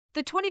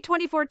The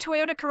 2024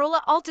 Toyota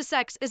Corolla Altis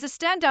X is a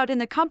standout in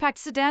the compact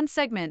sedan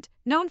segment,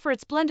 known for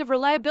its blend of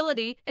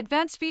reliability,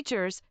 advanced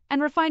features,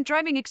 and refined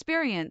driving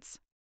experience.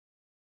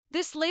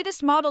 This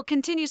latest model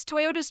continues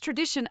Toyota's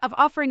tradition of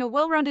offering a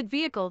well-rounded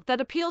vehicle that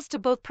appeals to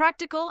both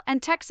practical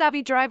and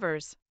tech-savvy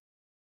drivers.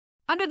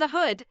 Under the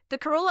hood, the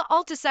Corolla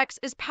Altis X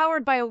is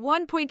powered by a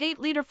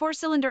 1.8-liter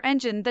four-cylinder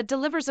engine that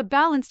delivers a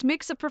balanced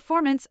mix of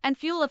performance and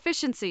fuel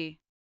efficiency.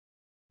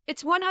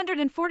 Its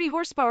 140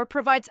 horsepower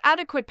provides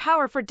adequate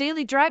power for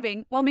daily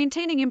driving while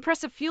maintaining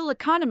impressive fuel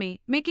economy,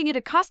 making it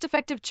a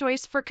cost-effective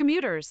choice for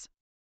commuters.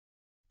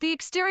 The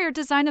exterior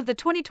design of the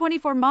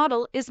 2024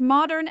 model is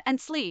modern and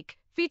sleek,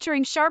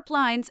 featuring sharp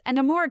lines and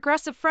a more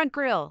aggressive front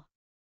grille.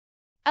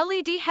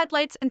 LED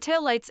headlights and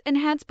taillights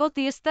enhance both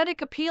the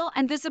aesthetic appeal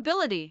and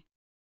visibility.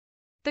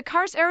 The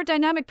car's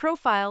aerodynamic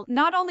profile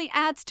not only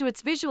adds to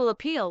its visual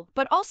appeal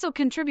but also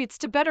contributes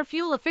to better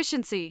fuel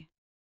efficiency.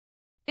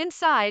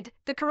 Inside,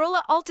 the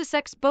Corolla Altis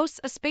X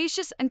boasts a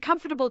spacious and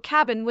comfortable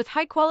cabin with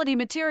high-quality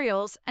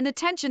materials and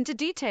attention to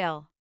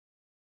detail.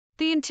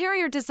 The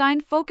interior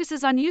design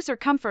focuses on user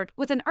comfort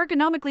with an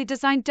ergonomically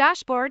designed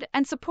dashboard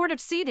and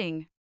supportive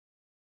seating.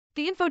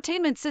 The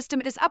infotainment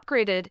system is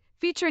upgraded,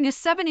 featuring a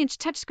 7-inch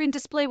touchscreen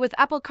display with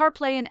Apple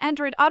CarPlay and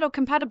Android Auto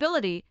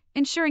compatibility,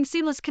 ensuring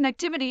seamless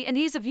connectivity and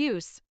ease of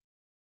use.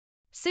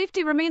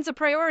 Safety remains a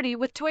priority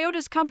with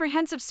Toyota's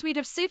comprehensive suite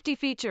of safety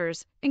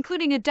features,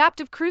 including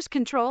adaptive cruise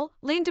control,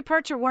 lane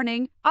departure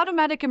warning,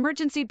 automatic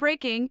emergency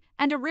braking,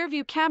 and a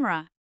rear-view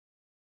camera.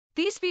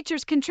 These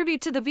features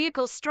contribute to the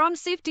vehicle's strong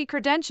safety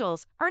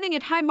credentials, earning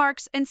it high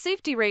marks and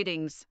safety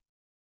ratings.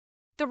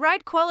 The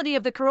ride quality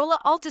of the Corolla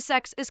Altis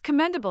X is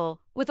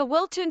commendable, with a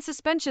well-tuned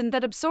suspension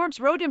that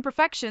absorbs road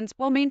imperfections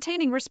while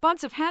maintaining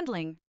responsive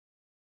handling.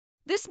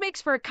 This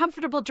makes for a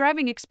comfortable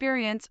driving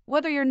experience,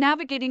 whether you're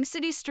navigating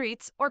city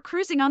streets or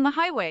cruising on the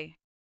highway.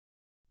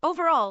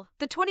 Overall,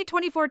 the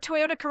 2024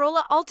 Toyota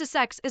Corolla Altis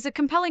X is a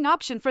compelling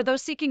option for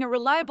those seeking a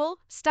reliable,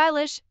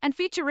 stylish, and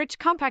feature-rich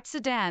compact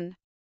sedan.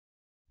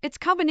 Its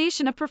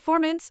combination of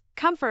performance,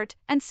 comfort,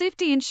 and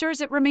safety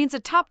ensures it remains a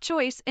top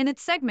choice in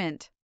its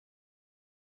segment.